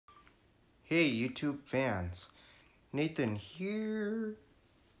Hey YouTube fans, Nathan here.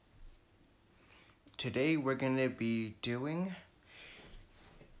 Today we're gonna be doing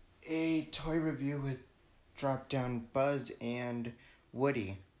a toy review with Drop Down Buzz and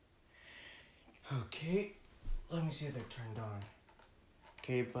Woody. Okay, let me see if they're turned on.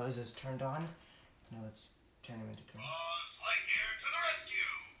 Okay, Buzz is turned on. Now let's turn him into turn. Buzz Lightyear to the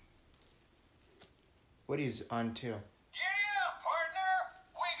rescue! Woody's on too.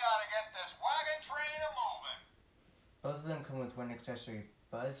 Both of them come with one accessory,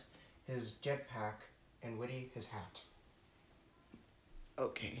 Buzz, his jetpack, and Woody, his hat.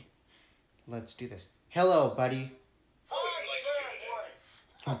 Okay, let's do this. Hello, buddy. What would you like to do today?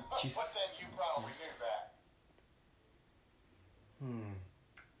 Oh, jeez. But then you probably knew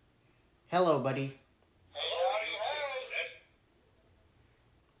that. Hello, buddy. Hey, howdy, hey!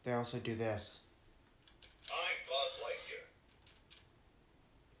 They also do this. I'm Buzz Lightyear.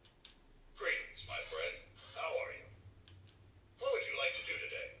 Greetings, my friend. How are you? What would you like to do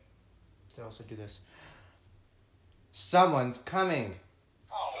today? They also do this. Someone's coming.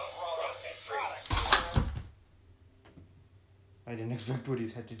 Oh, I didn't expect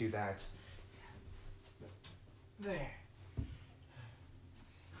Woody's head to do that. There.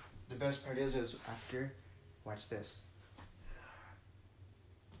 The best part is after, watch this.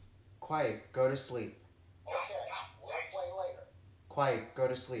 Quiet, go to sleep. Okay, we'll play later. Quiet, go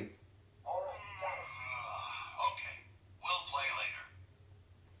to sleep. All right, okay, we'll play later.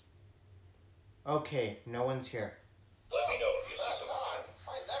 Okay, no one's here. Let me know if you see some time.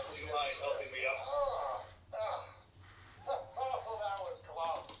 Would you mind helping me up? That was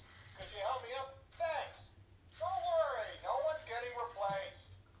close. Could you help me up? Thanks. Don't worry, no one's getting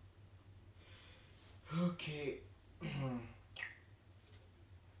replaced. Okay.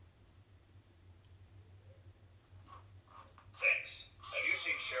 Thanks. Have you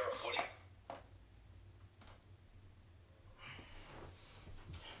seen Sheriff Woody?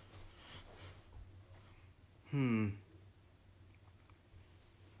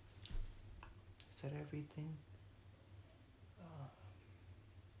 Is that everything?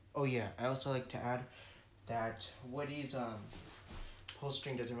 Oh yeah, I also like to add that Woody's pull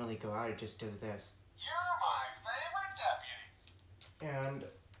string doesn't really go out, it just does this. You're my favorite deputy.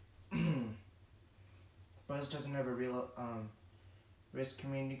 And Buzz doesn't have a real wrist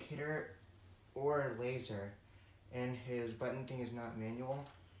communicator or laser, and his button thing is not manual,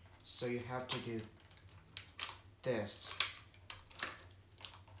 so you have to do this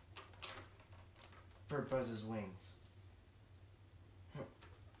for Buzz's wings.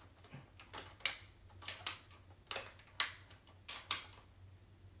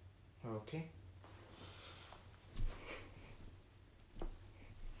 Okay.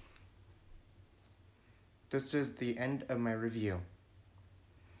 This is the end of my review.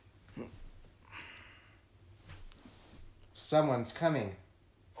 Someone's coming.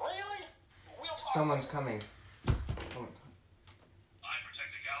 Really? We'll talk Someone's later. coming. Oh my god. I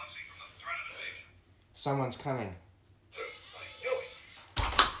protect the galaxy from the threat of invasion. Someone's coming. I knew it.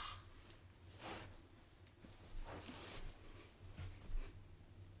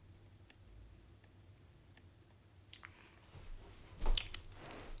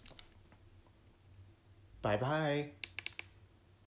 Bye-bye.